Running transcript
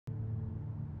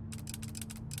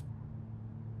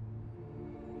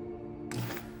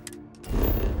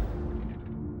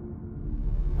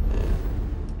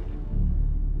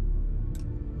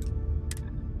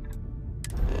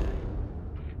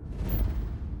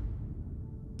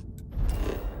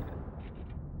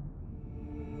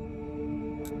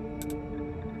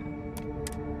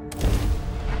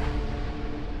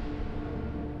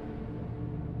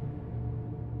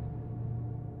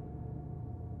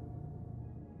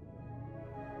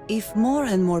If more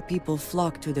and more people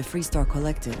flock to the Freestar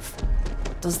Collective,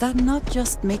 does that not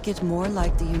just make it more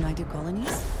like the United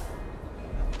Colonies?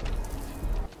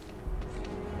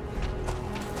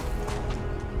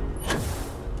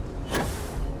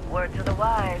 Word to the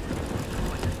wise.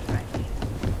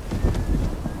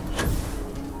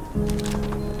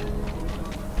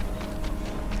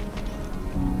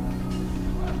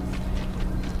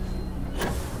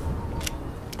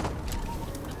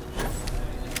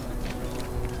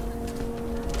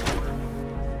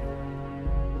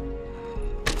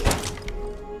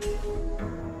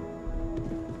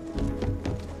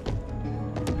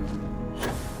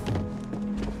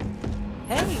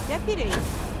 Hey, deputy!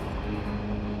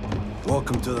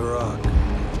 Welcome to the Rock.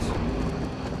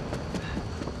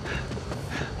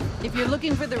 If you're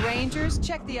looking for the Rangers,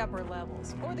 check the upper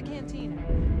levels, or the cantina.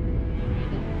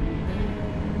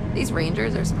 These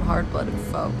Rangers are some hard-blooded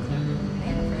folk. They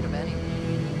ain't afraid of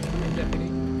anything.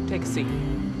 Deputy, take a seat.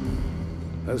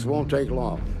 This won't take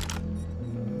long.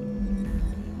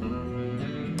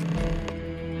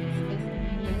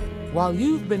 While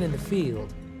you've been in the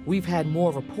field, we've had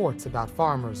more reports about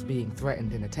farmers being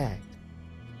threatened and attacked.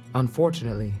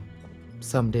 Unfortunately,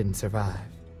 some didn't survive.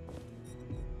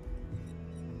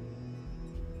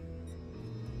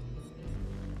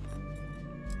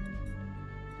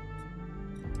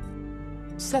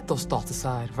 Set those thoughts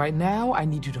aside. Right now, I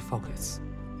need you to focus.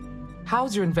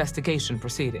 How's your investigation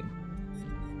proceeding?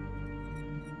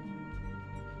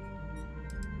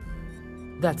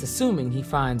 That's assuming he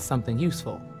finds something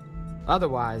useful.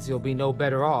 Otherwise, you'll be no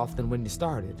better off than when you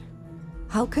started.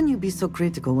 How can you be so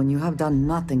critical when you have done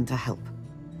nothing to help?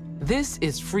 This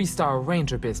is Freestar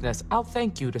Ranger business. I'll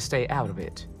thank you to stay out of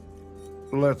it.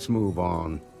 Let's move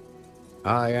on.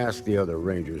 I asked the other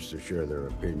Rangers to share their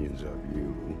opinions of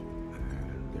you,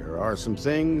 and there are some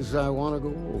things I want to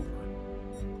go over.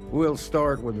 We'll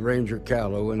start with Ranger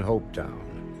Callow in Hopetown.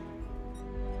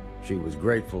 She was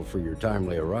grateful for your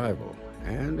timely arrival,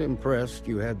 and impressed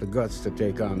you had the guts to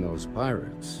take on those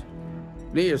pirates.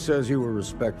 Nia says you were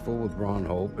respectful with Ron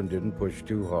Hope and didn't push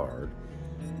too hard.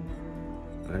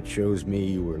 That shows me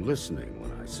you were listening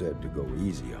when I said to go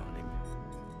easy on him.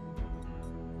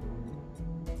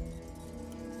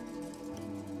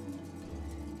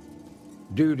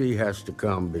 Duty has to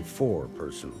come before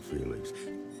personal feelings.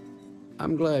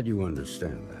 I'm glad you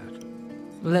understand that.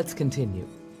 Let's continue.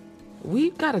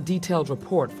 We've got a detailed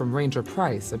report from Ranger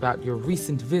Price about your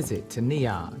recent visit to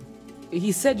Neon.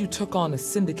 He said you took on a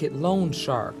syndicate loan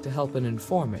shark to help an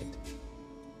informant.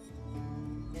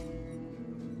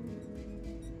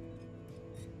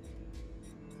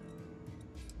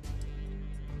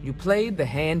 You played the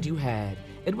hand you had.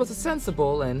 It was a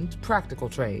sensible and practical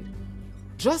trade.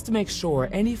 Just make sure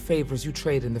any favors you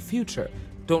trade in the future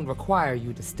don't require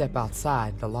you to step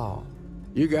outside the law.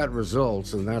 You got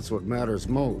results, and that's what matters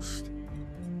most.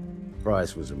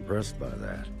 Price was impressed by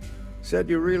that. Said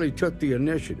you really took the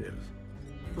initiative.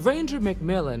 Ranger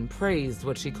Macmillan praised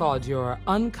what she called your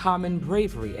uncommon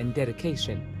bravery and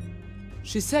dedication.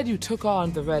 She said you took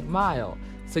on the Red Mile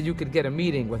so you could get a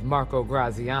meeting with Marco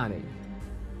Graziani.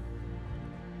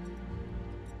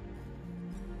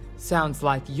 Sounds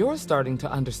like you're starting to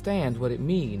understand what it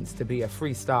means to be a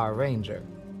Freestar Ranger.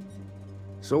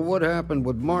 So what happened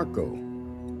with Marco?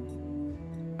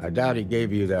 I doubt he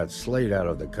gave you that slate out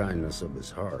of the kindness of his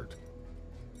heart.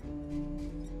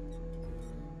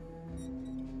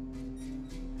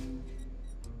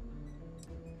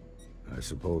 I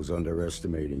suppose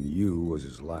underestimating you was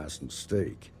his last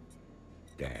mistake.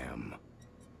 Damn.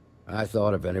 I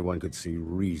thought if anyone could see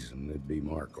reason, it'd be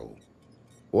Marco.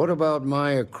 What about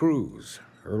Maya Cruz?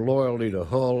 Her loyalty to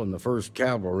Hull and the 1st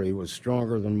Cavalry was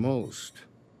stronger than most.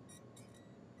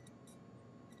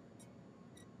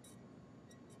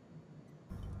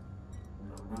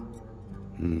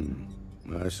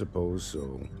 I suppose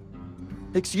so.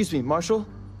 Excuse me, Marshal?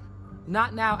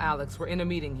 Not now, Alex. We're in a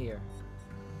meeting here.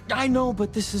 I know,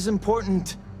 but this is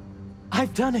important.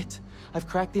 I've done it. I've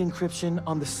cracked the encryption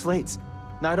on the slates.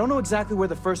 Now, I don't know exactly where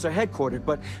the First are headquartered,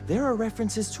 but there are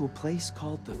references to a place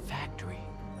called the Factory.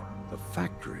 The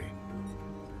Factory?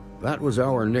 That was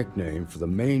our nickname for the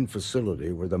main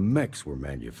facility where the mechs were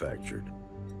manufactured.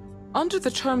 Under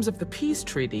the terms of the peace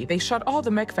treaty, they shut all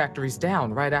the mech factories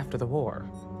down right after the war.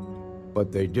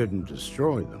 But they didn't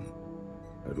destroy them.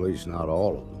 At least not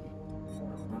all of them.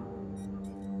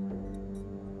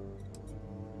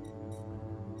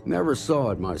 Never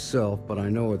saw it myself, but I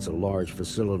know it's a large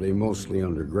facility mostly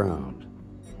underground.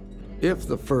 If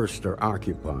the First are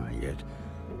occupying it,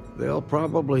 they'll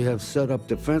probably have set up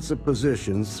defensive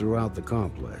positions throughout the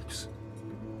complex.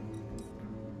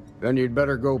 Then you'd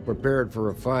better go prepared for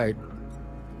a fight.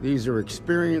 These are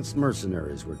experienced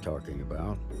mercenaries we're talking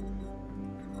about.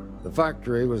 The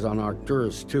factory was on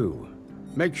Arcturus 2.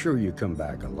 Make sure you come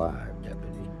back alive, Deputy.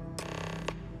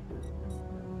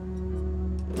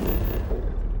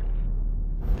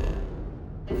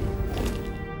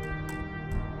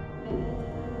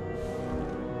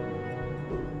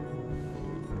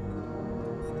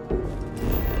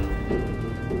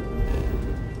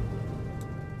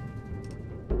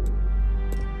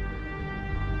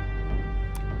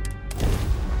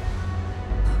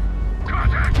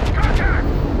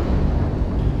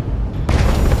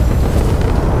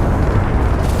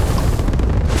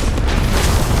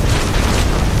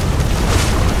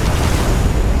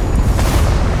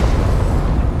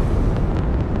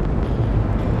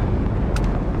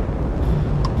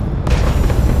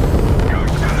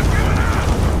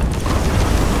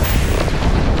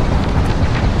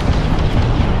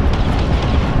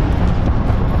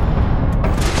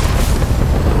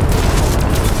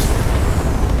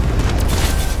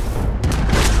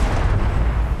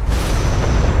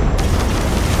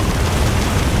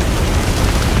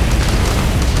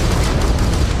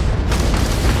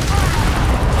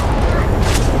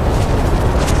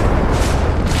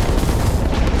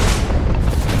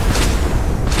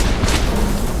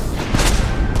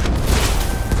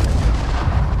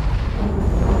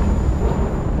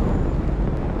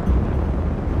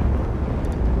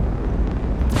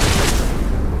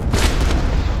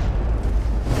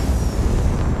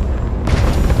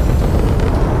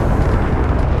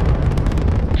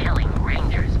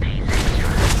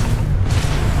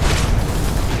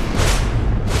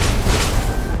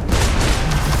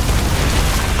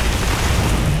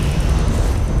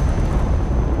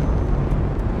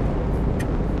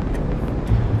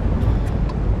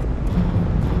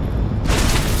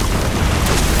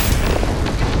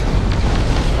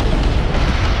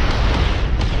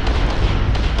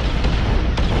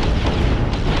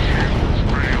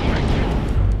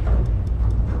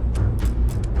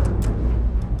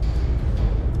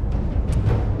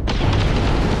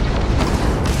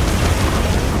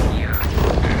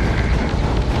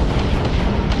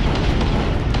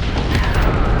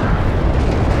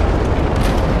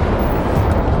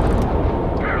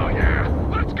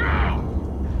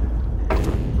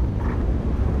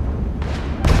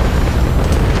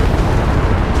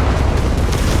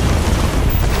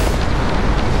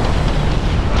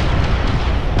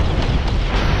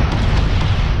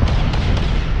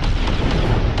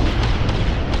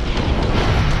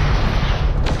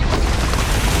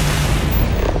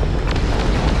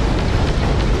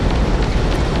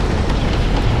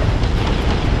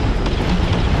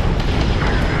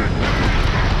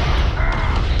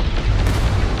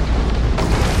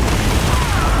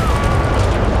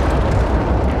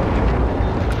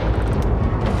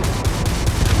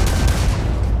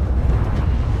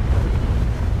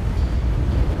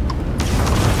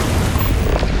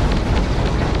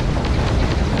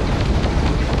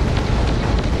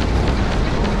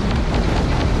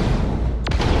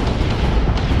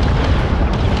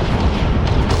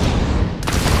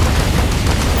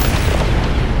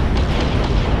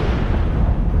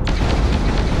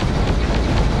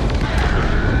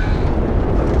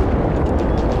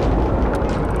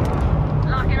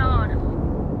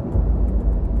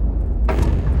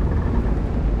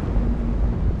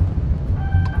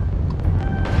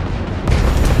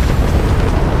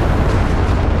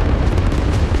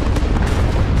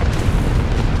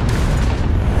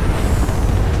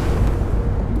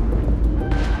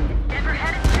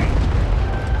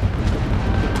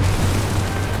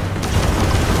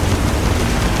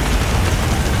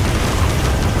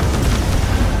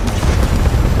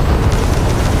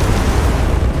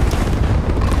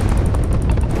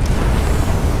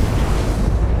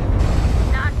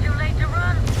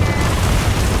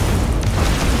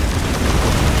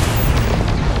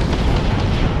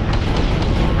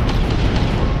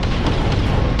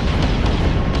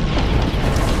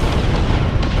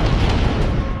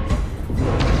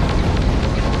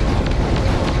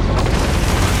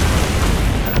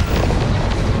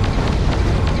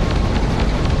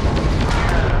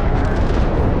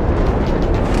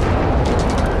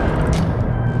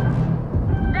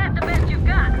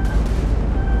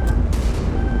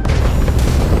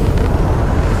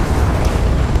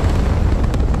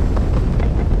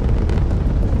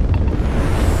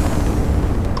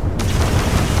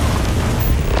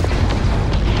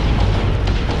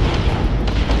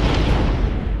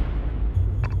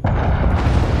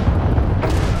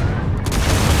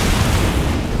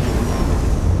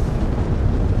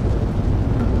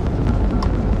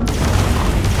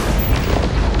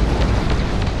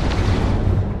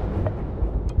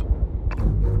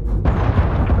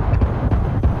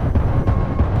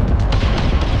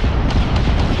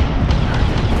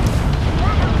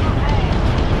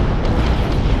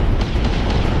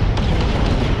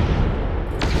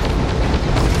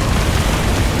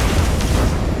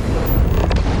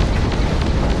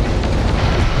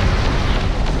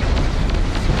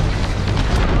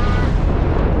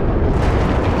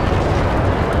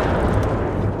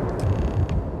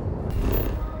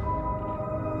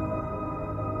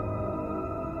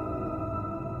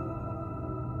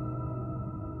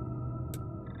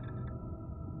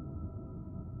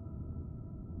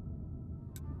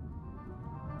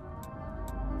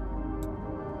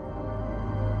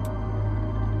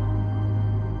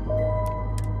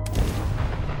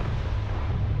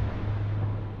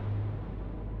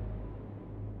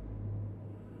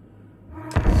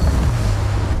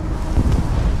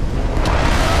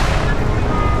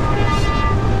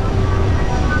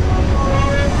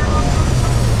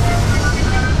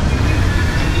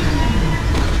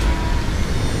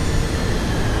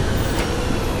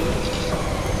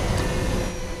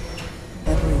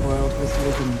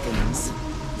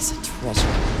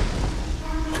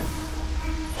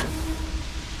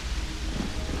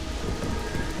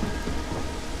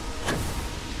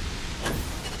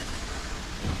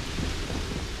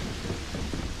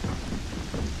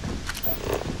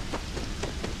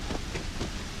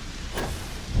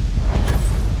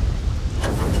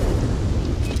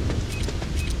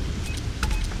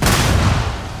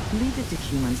 it took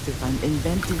humans to find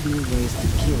inventive new ways to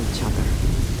kill each other.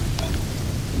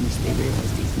 Once they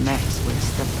realized these mechs were a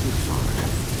step too far.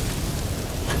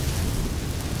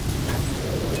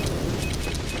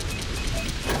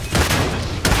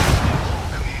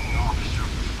 Commanding officer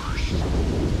first.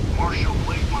 Marshal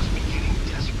Blake must be getting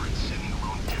desperate sending a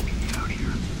lone deputy out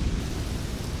here.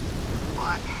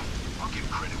 But I'll give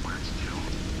credit where it's due.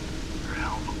 You're a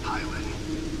hell of a pilot.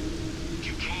 If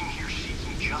you came here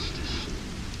seeking justice,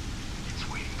 it's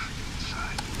waiting for you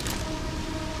inside.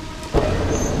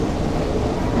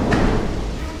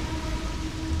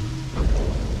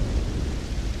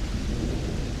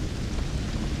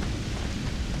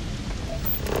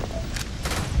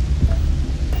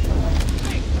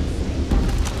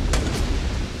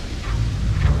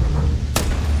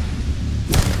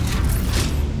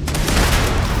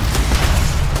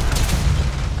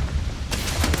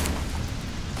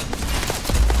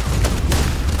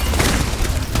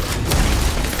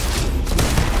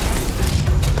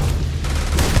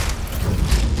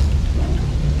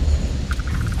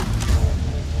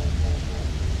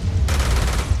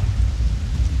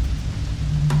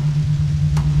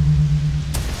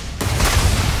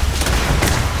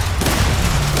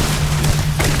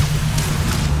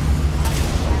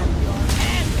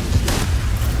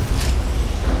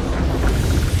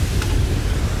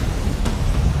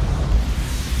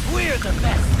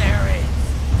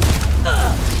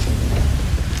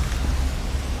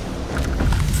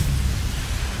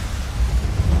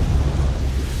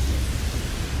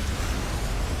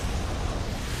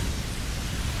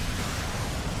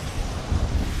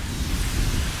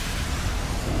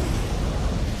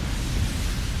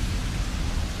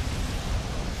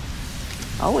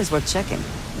 Always worth checking.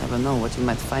 Never know what you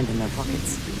might find in their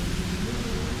pockets.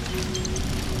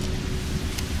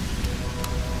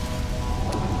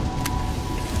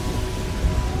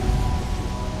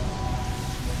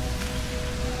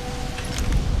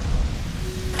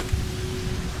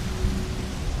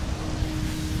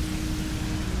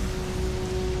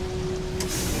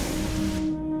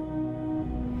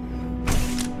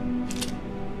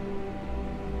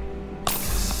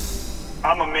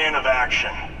 I'm a man of action.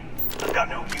 I've got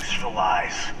no use for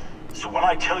lies. So when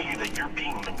I tell you that you're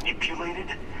being manipulated,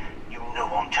 you know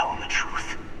I'm telling the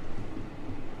truth.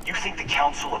 You think the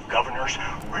Council of Governors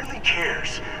really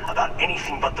cares about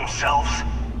anything but themselves?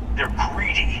 They're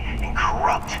greedy and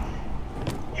corrupt.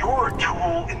 You're a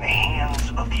tool in the hands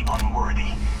of the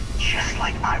unworthy, just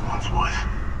like I once was.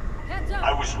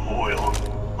 I was loyal.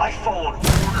 I followed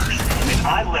orders, and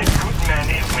I led good men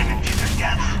and women to their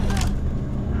deaths.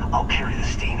 I'll carry the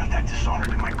stain of that dishonor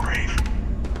to my grave.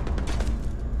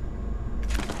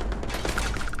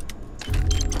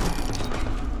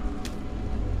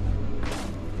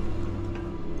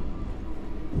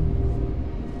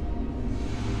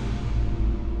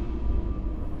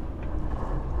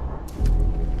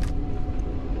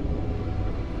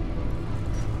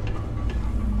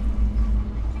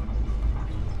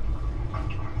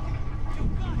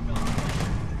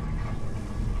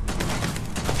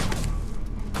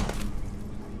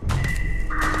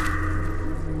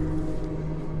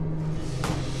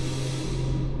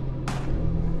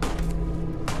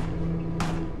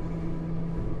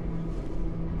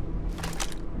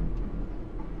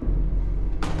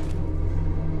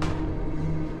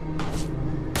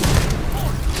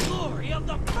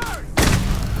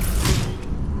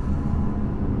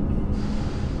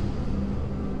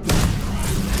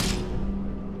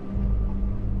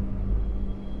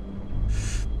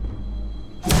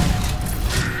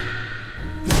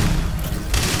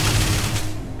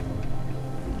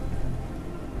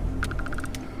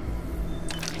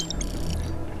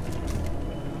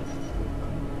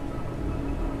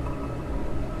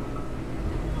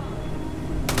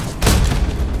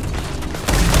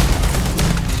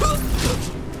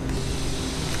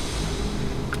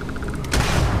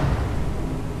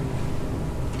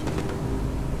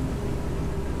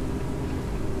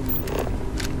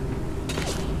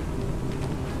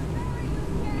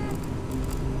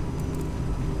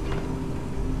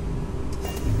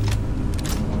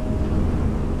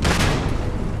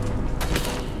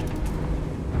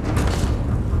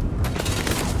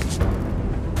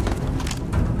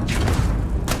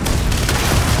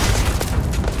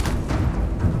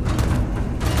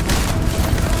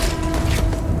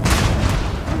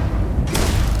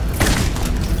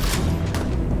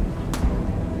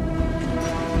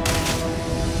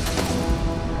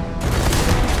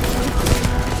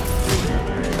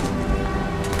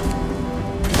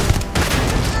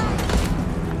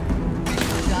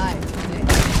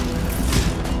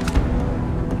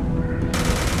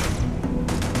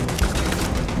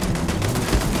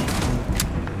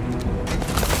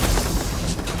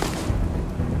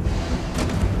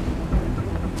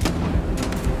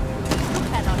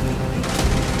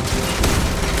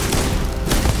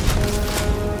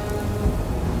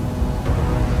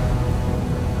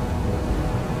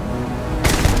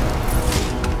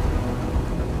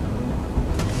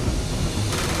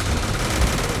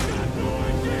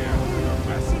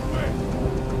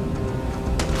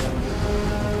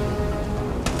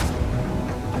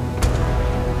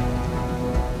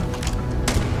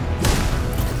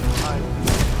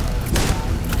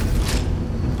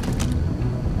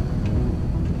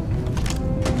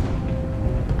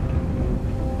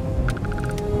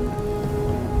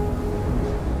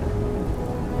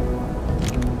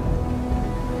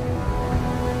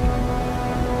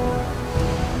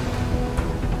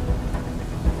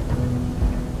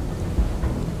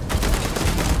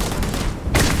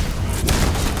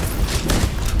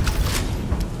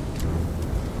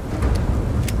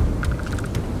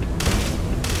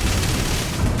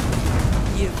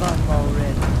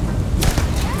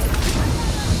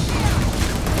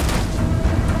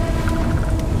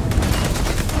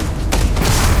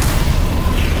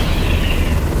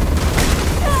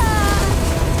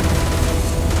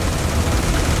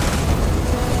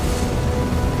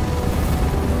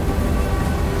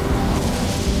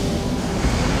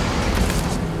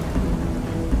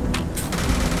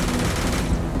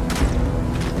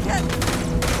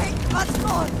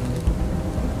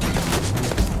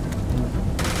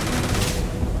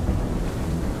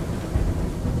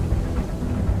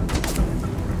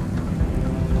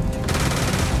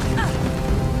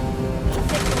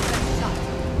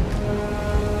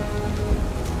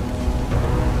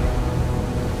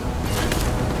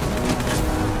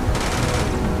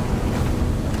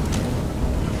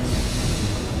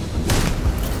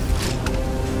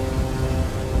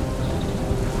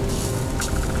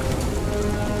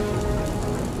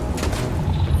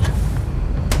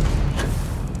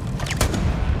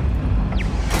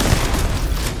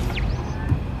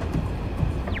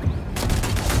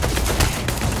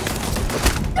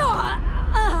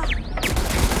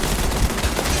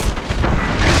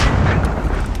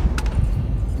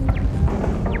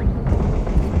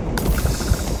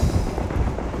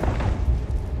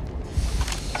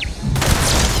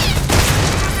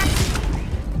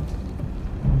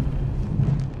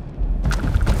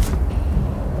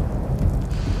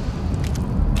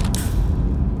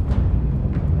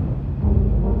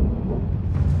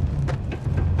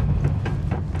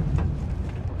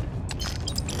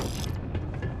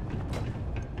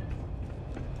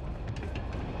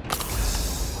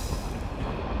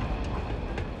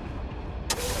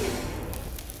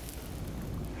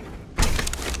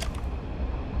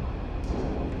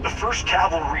 1st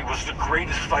Cavalry was the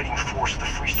greatest fighting force the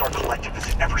Freestar Collective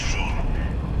has ever seen.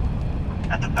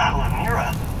 At the Battle of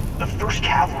Mira, the 1st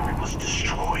Cavalry was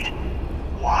destroyed.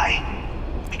 Why?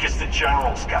 Because the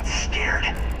generals got scared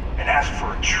and asked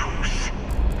for a truce.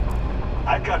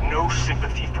 I've got no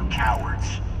sympathy for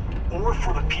cowards, or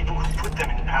for the people who put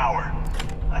them in power.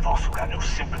 I've also got no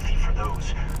sympathy for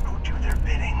those who do their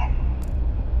bidding.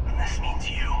 And this means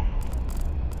you.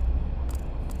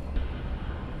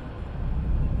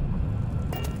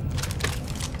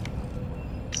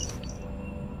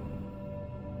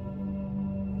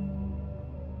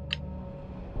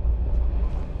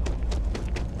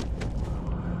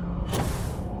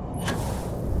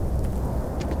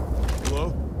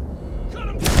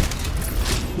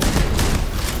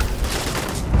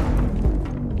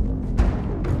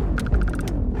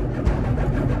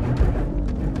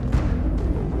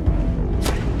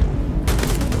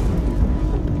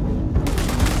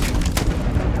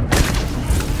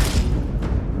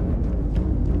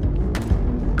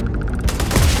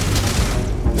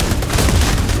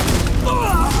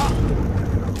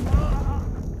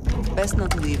 Best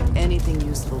not to leave anything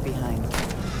useful behind.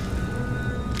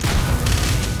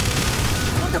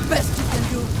 Not the best you can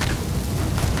do.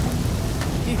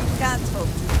 You can't hope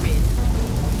to win.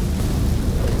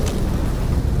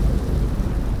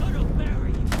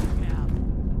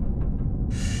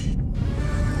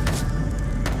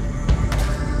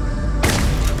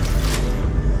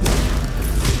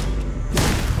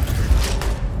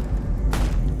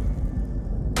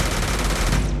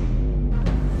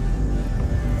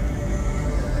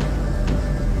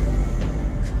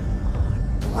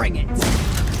 Bring it!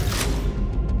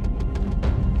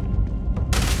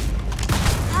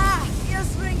 Ah! Ear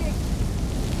swinging!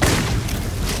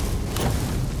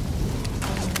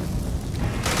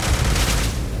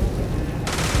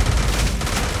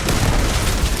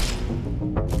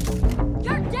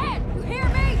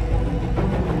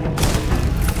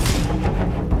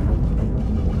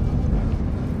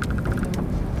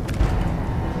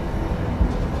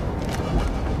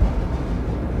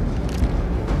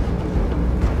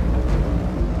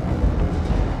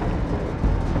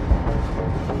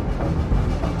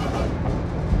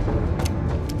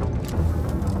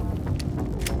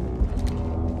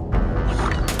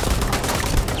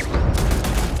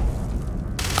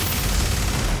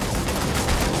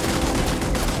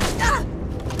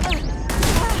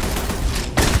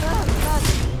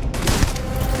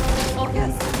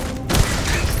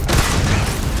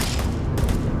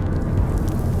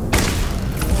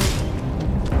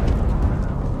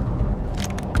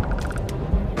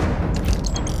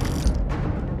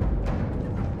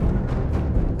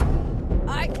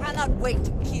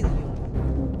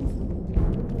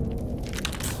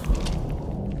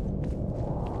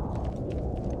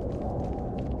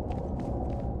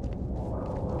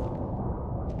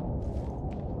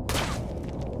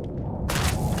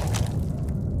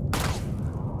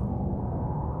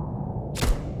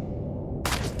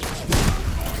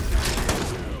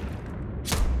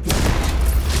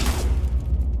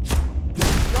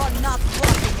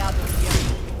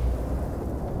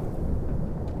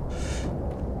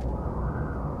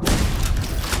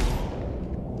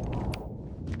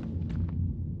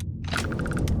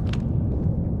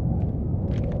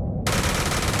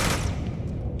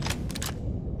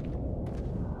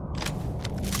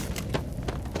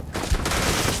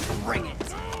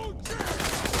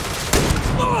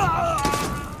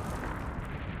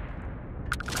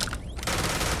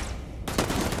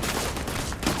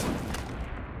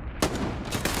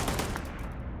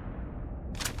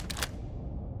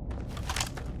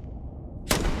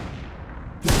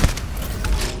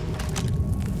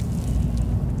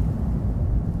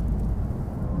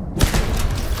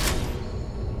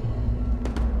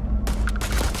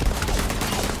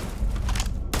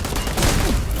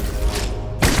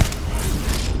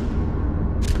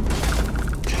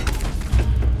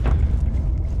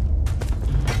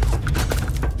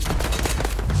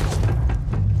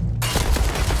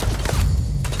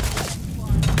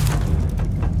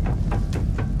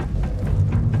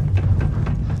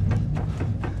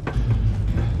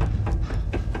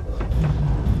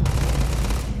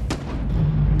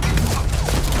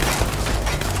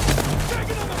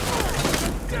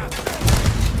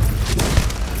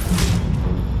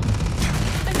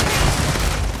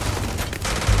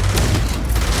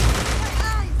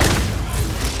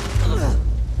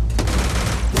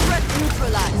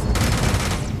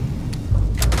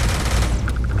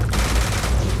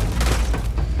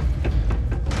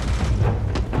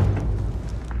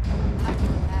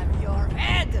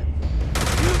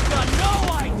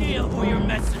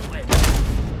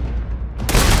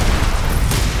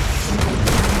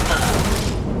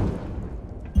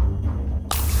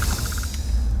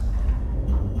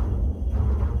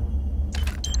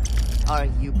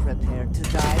 Prepare to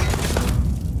die.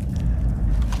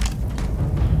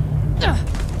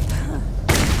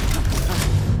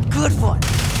 Good one.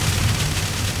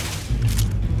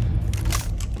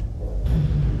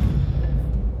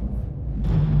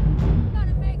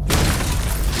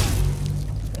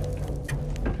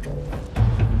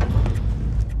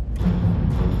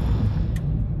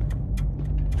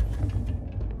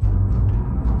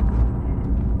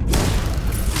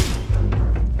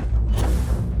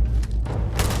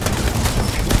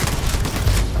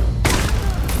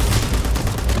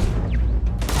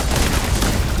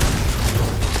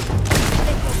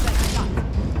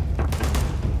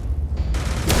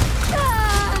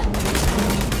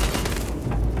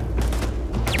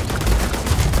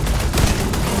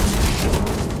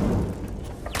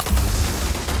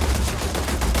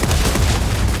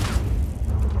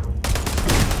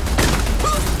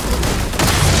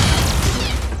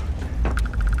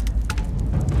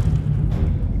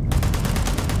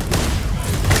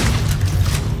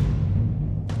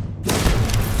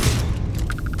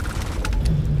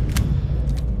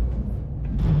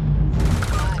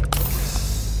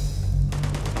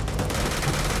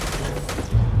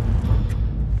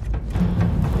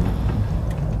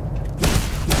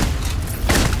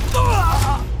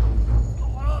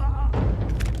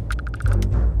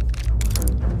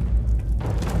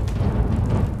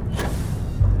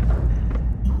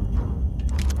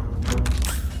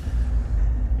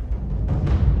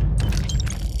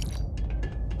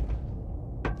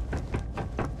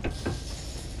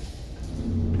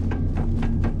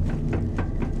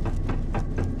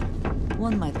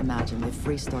 One might imagine the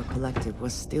Freestar Collective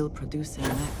was still producing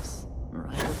mechs,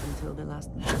 right up until the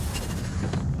last minute.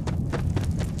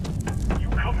 You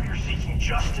come here seeking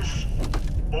justice?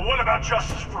 Well, what about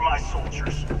justice for my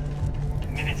soldiers?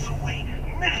 Minutes away,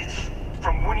 minutes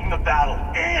from winning the battle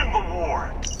and the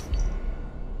war.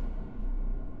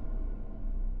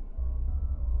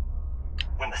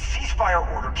 When the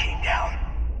ceasefire order came down,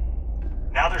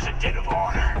 now there's a debt of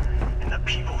honor, and the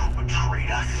people who betrayed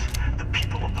us, the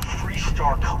people of the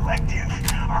Freestar Collective,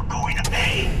 are going to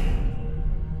pay.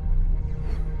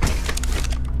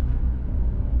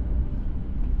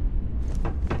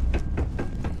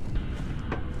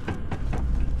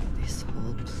 This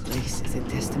whole place is a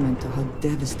testament to how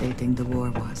devastating the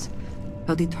war was.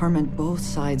 How determined both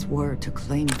sides were to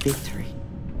claim victory.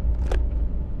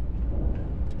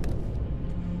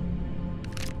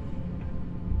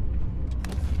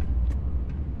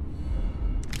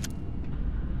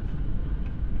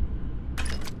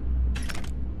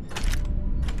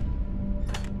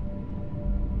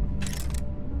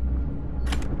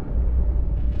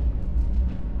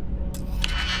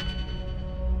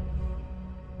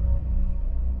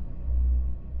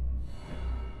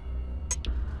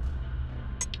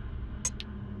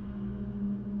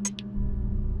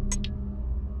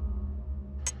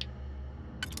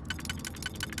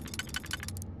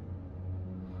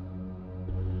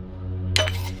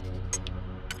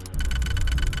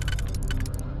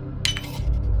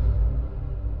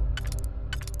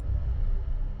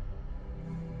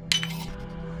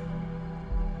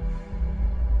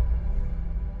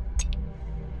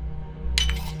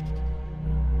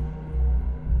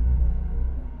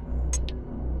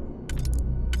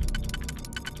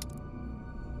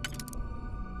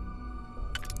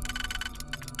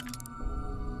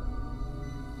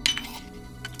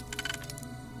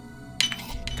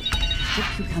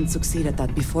 Hope you can succeed at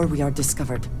that before we are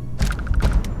discovered.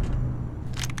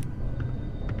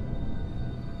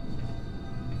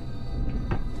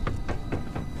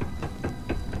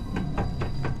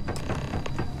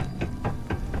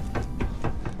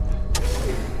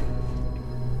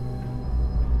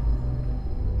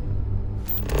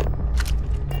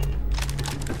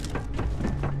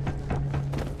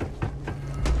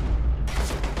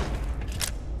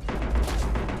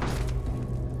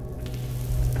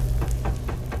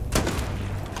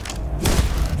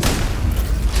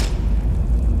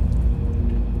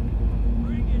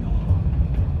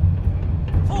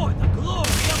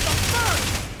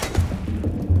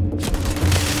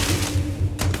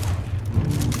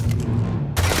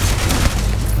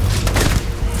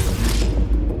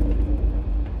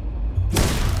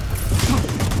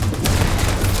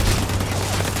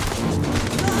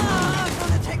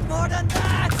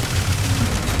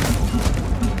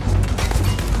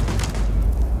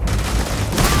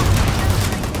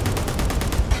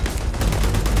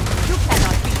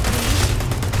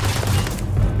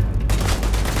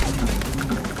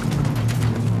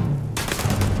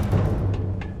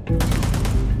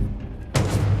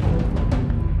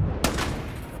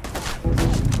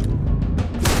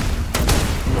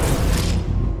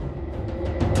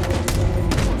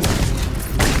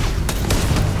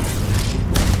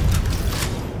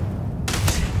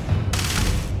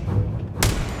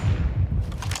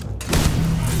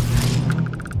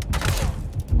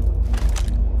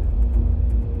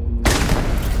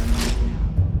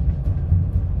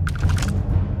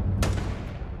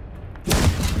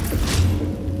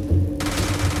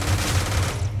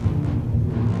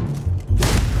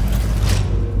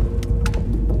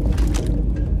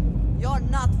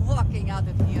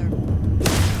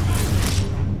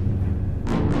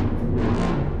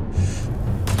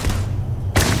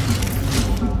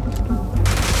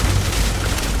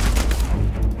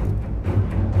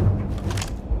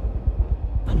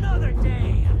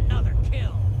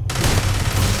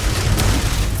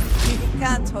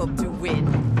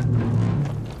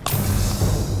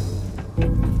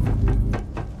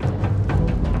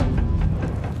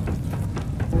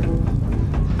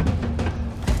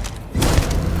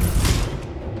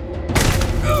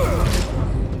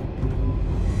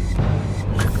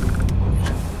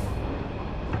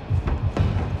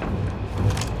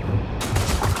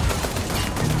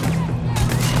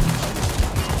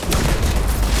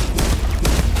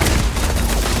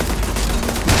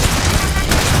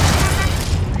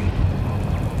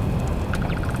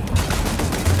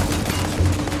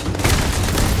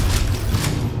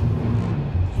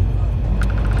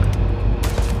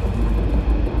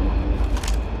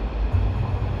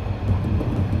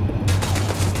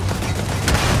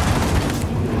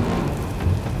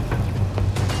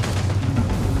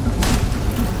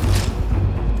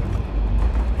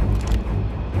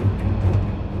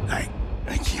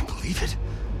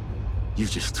 You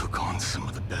just took on some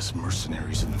of the best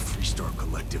mercenaries in the Freestar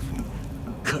Collective and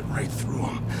cut right through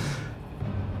them.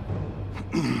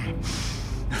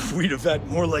 If we'd have had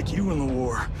more like you in the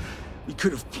war, we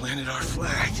could have planted our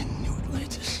flag in New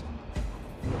Atlantis.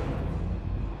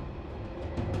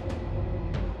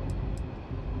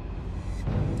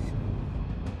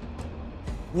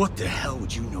 What the hell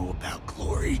would you know about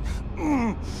glory?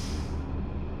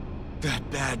 That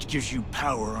badge gives you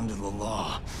power under the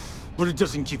law, but it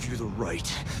doesn't give you the right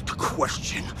to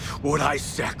question what I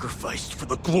sacrificed for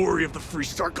the glory of the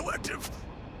Freestar Collective.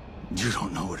 You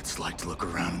don't know what it's like to look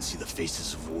around and see the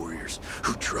faces of warriors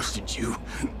who trusted you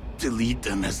to lead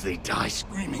them as they die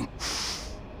screaming.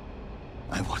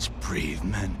 I watched brave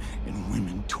men and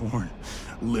women torn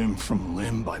limb from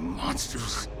limb by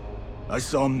monsters. I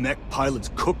saw mech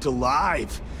pilots cooked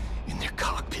alive in their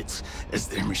cockpits as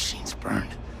their machines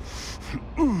burned.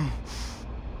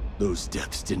 Those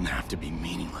deaths didn't have to be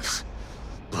meaningless,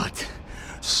 but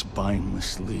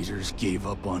spineless leaders gave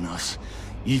up on us,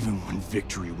 even when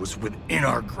victory was within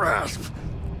our grasp.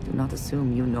 Do not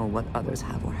assume you know what others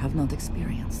have or have not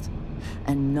experienced.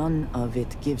 And none of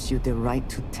it gives you the right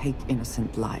to take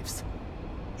innocent lives.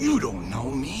 You don't know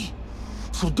me,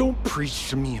 so don't preach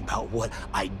to me about what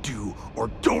I do or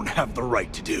don't have the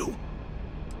right to do.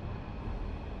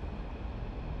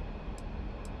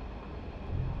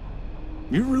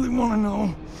 You really want to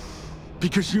know?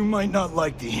 Because you might not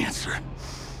like the answer.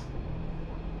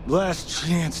 Last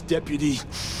chance, Deputy.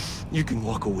 You can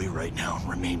walk away right now and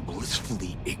remain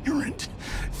blissfully ignorant,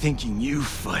 thinking you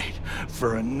fight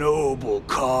for a noble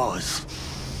cause.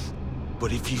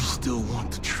 But if you still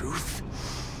want the truth,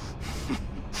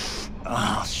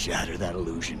 I'll shatter that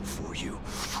illusion for you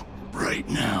right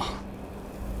now.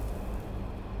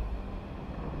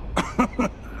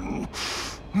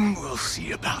 We'll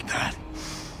see about that.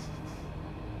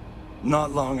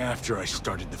 Not long after I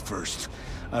started the First,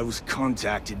 I was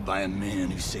contacted by a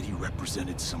man who said he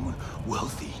represented someone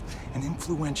wealthy and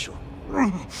influential.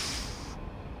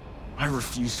 I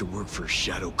refused to work for a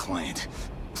shadow client,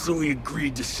 so he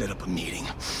agreed to set up a meeting.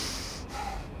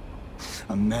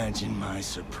 Imagine my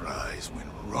surprise when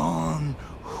Ron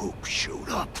Hope showed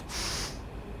up.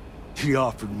 He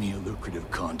offered me a lucrative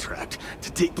contract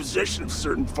to take possession of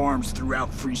certain farms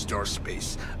throughout Freestar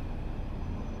space.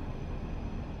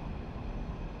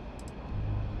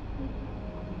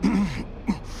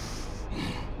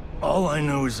 All I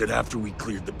know is that after we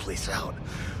cleared the place out,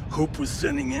 Hope was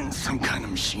sending in some kind of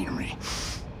machinery.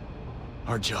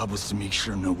 Our job was to make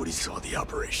sure nobody saw the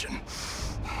operation.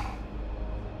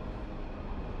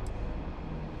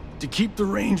 To keep the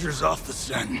Rangers off the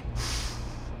scent,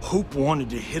 Hope wanted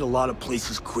to hit a lot of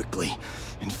places quickly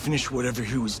and finish whatever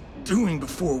he was doing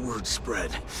before word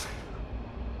spread.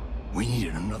 We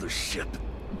needed another ship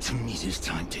to meet his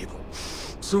timetable,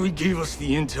 so he gave us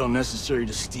the intel necessary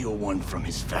to steal one from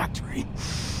his factory.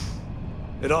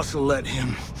 It also let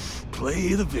him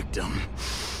play the victim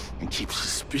and keep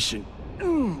suspicion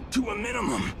to a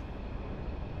minimum.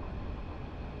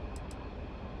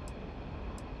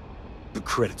 The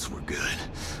credits were good,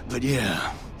 but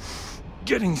yeah,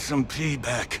 getting some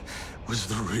payback was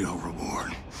the real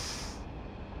reward.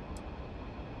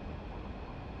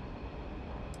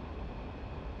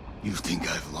 You think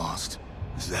I've lost?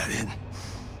 Is that it?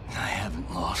 I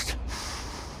haven't lost.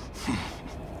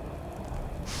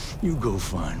 You go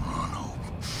find Ron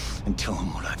Hope and tell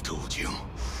him what I've told you.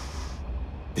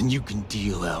 Then you can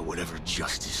deal out whatever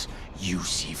justice you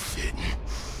see fit.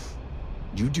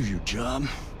 You do your job,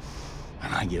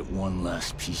 and I get one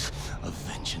last piece of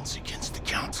vengeance against the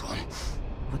Council.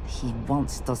 What he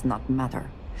wants does not matter.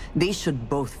 They should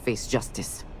both face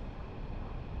justice.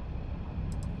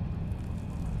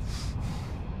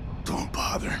 Don't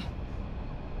bother.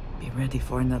 Be ready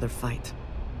for another fight.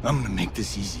 I'm gonna make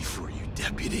this easy for you,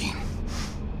 Deputy.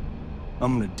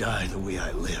 I'm gonna die the way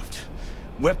I lived.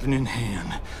 Weapon in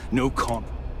hand, no comp.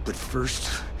 But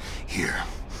first, here,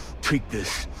 take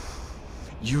this.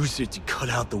 Use it to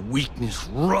cut out the weakness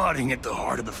rotting at the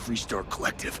heart of the Freestar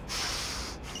Collective.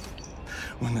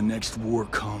 When the next war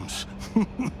comes,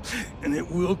 and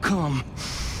it will come,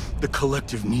 the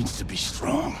Collective needs to be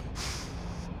strong.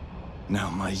 Now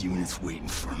my unit's waiting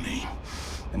for me,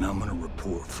 and I'm gonna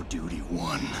report for duty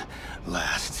one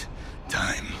last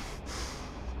time.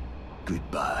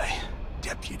 Goodbye,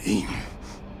 Deputy.